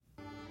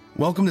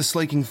Welcome to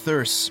Slaking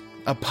Thirsts,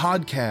 a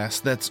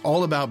podcast that's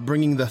all about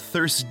bringing the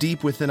thirst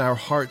deep within our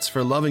hearts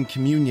for love and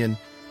communion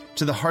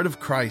to the heart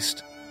of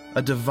Christ,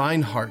 a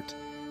divine heart,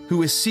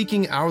 who is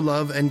seeking our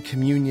love and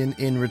communion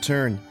in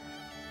return.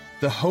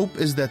 The hope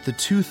is that the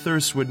two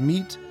thirsts would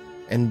meet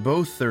and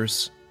both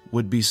thirsts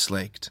would be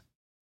slaked.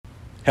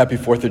 Happy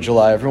 4th of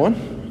July, everyone.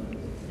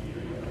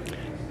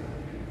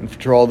 And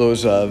for all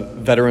those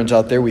veterans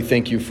out there, we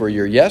thank you for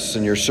your yes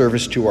and your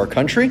service to our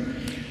country.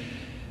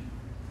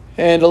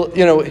 And,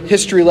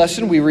 history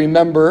lesson, we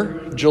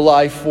remember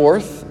July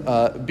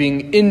 4th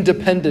being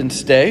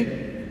Independence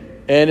Day.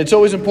 And it's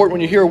always important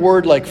when you hear a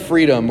word like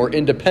freedom or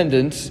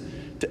independence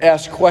to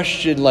ask a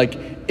question like,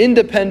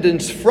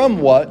 independence from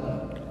what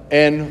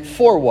and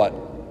for what?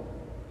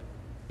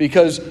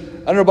 Because, I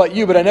don't know about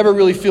you, but I never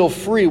really feel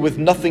free with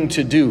nothing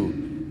to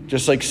do.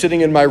 Just like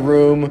sitting in my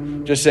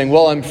room, just saying,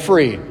 well, I'm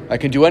free. I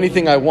can do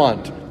anything I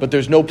want, but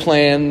there's no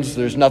plans,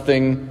 there's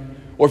nothing.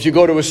 Or if you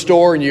go to a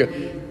store and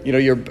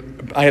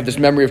I have this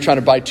memory of trying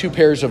to buy two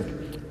pairs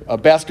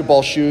of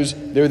basketball shoes.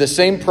 They were the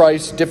same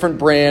price, different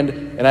brand,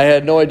 and I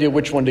had no idea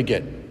which one to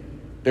get.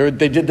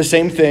 They did the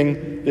same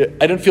thing.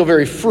 I didn't feel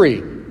very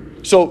free.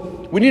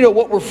 So we need to know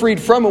what we're freed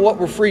from and what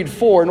we're freed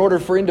for in order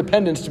for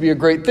independence to be a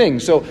great thing.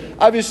 So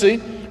obviously,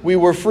 we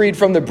were freed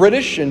from the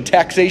British and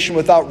taxation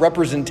without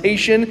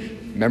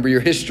representation. Remember your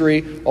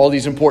history, all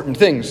these important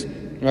things,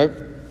 right?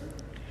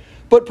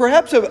 But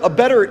perhaps a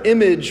better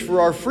image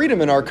for our freedom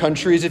in our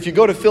country is if you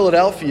go to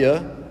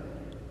Philadelphia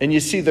and you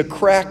see the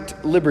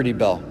cracked Liberty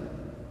Bell.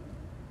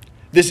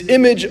 This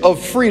image of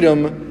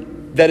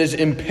freedom that is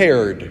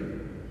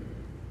impaired.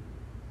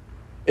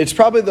 It's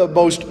probably the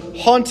most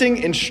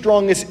haunting and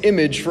strongest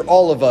image for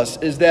all of us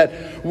is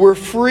that we're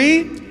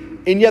free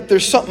and yet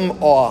there's something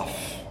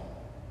off.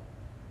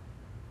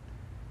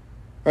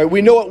 Right?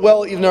 We know it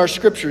well even in our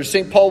scriptures.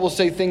 St. Paul will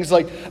say things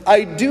like,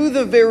 I do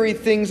the very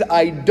things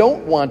I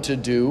don't want to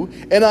do,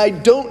 and I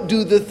don't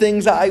do the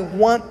things I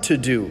want to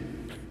do.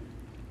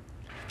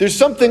 There's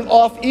something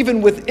off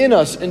even within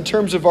us in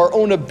terms of our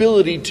own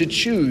ability to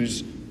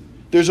choose.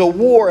 There's a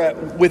war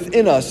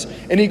within us.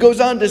 And he goes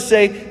on to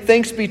say,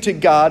 thanks be to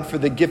God for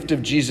the gift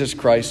of Jesus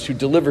Christ who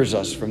delivers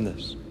us from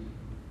this.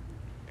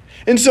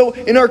 And so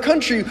in our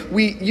country,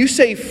 you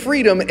say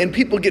freedom and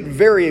people get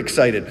very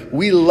excited.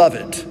 We love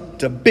it.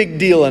 It's a big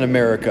deal in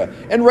America,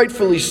 and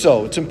rightfully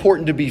so. It's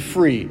important to be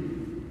free.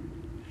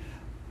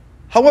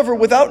 However,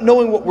 without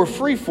knowing what we're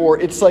free for,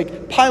 it's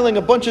like piling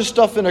a bunch of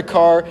stuff in a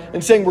car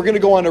and saying we're going to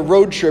go on a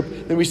road trip.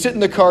 Then we sit in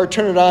the car,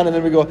 turn it on, and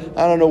then we go,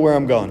 I don't know where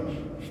I'm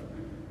going.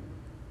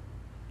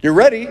 You're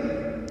ready.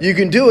 You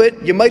can do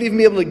it. You might even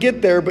be able to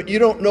get there, but you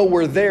don't know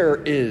where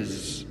there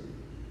is.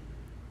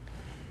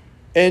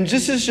 And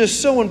this is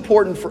just so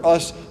important for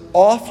us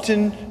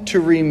often to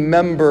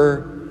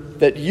remember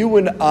that you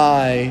and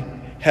I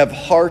have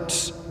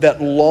hearts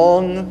that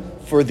long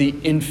for the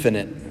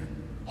infinite.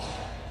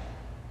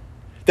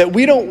 That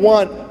we don't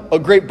want a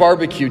great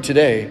barbecue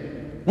today.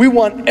 We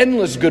want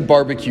endless good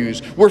barbecues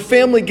where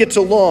family gets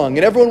along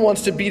and everyone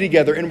wants to be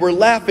together and we're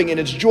laughing and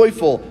it's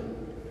joyful.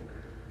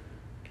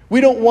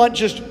 We don't want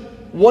just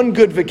one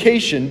good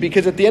vacation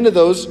because at the end of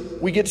those,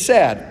 we get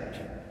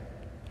sad.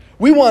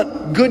 We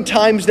want good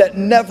times that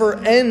never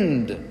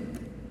end.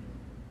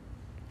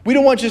 We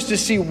don't want just to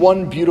see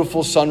one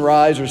beautiful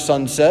sunrise or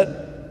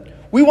sunset.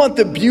 We want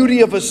the beauty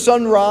of a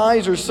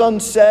sunrise or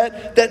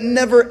sunset that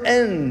never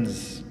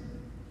ends.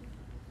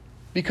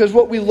 Because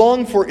what we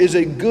long for is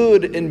a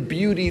good and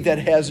beauty that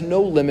has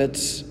no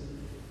limits.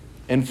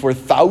 And for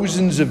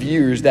thousands of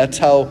years, that's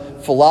how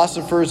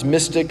philosophers,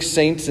 mystics,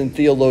 saints, and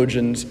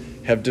theologians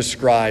have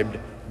described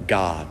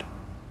God.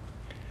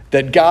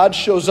 That God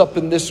shows up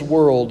in this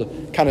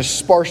world kind of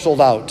sparceled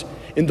out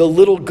in the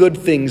little good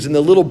things, in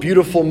the little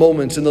beautiful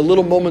moments, in the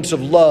little moments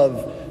of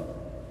love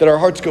that our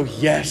hearts go,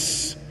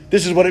 yes,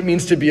 this is what it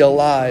means to be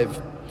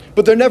alive.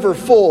 But they're never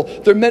full.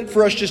 They're meant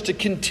for us just to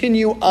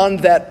continue on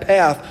that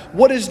path.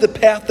 What is the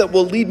path that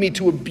will lead me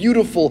to a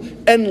beautiful,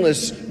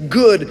 endless,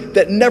 good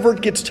that never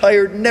gets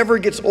tired, never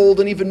gets old,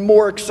 and even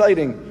more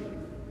exciting?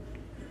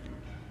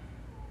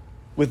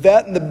 With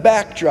that in the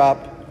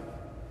backdrop,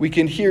 we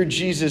can hear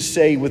Jesus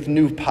say with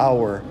new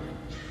power,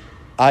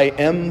 I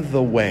am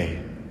the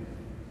way.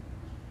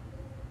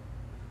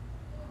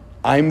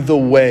 I'm the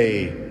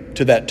way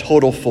to that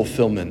total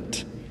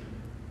fulfillment.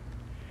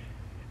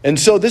 And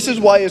so this is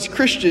why as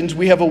Christians,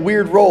 we have a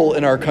weird role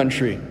in our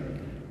country.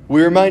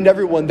 We remind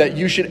everyone that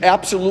you should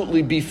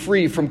absolutely be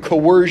free from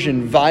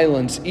coercion,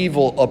 violence,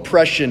 evil,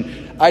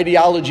 oppression,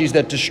 ideologies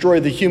that destroy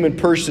the human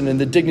person and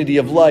the dignity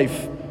of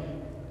life.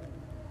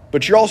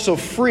 But you're also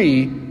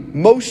free,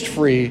 most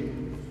free,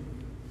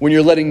 when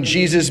you're letting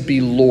Jesus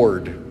be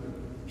Lord.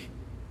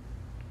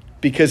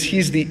 Because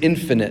he's the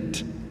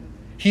infinite.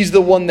 He's the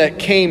one that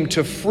came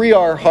to free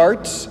our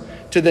hearts,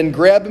 to then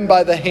grab him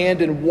by the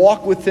hand and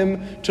walk with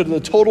him to the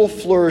total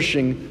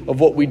flourishing of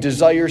what we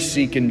desire,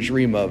 seek, and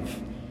dream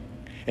of.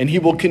 And he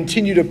will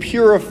continue to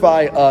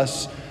purify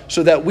us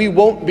so that we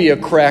won't be a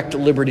cracked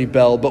Liberty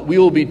Bell, but we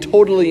will be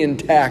totally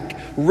intact,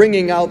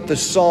 ringing out the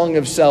song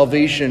of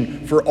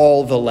salvation for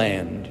all the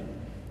land.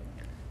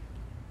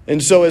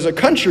 And so as a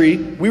country,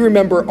 we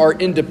remember our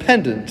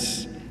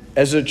independence.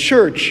 As a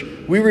church,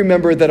 we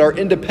remember that our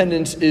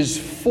independence is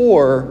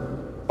for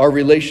our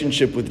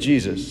relationship with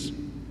Jesus,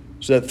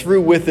 so that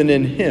through, with, and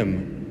in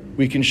him,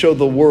 we can show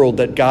the world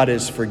that God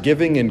is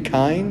forgiving and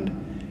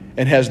kind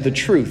and has the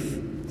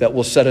truth that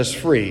will set us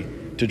free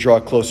to draw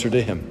closer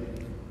to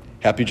him.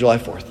 Happy July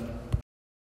 4th.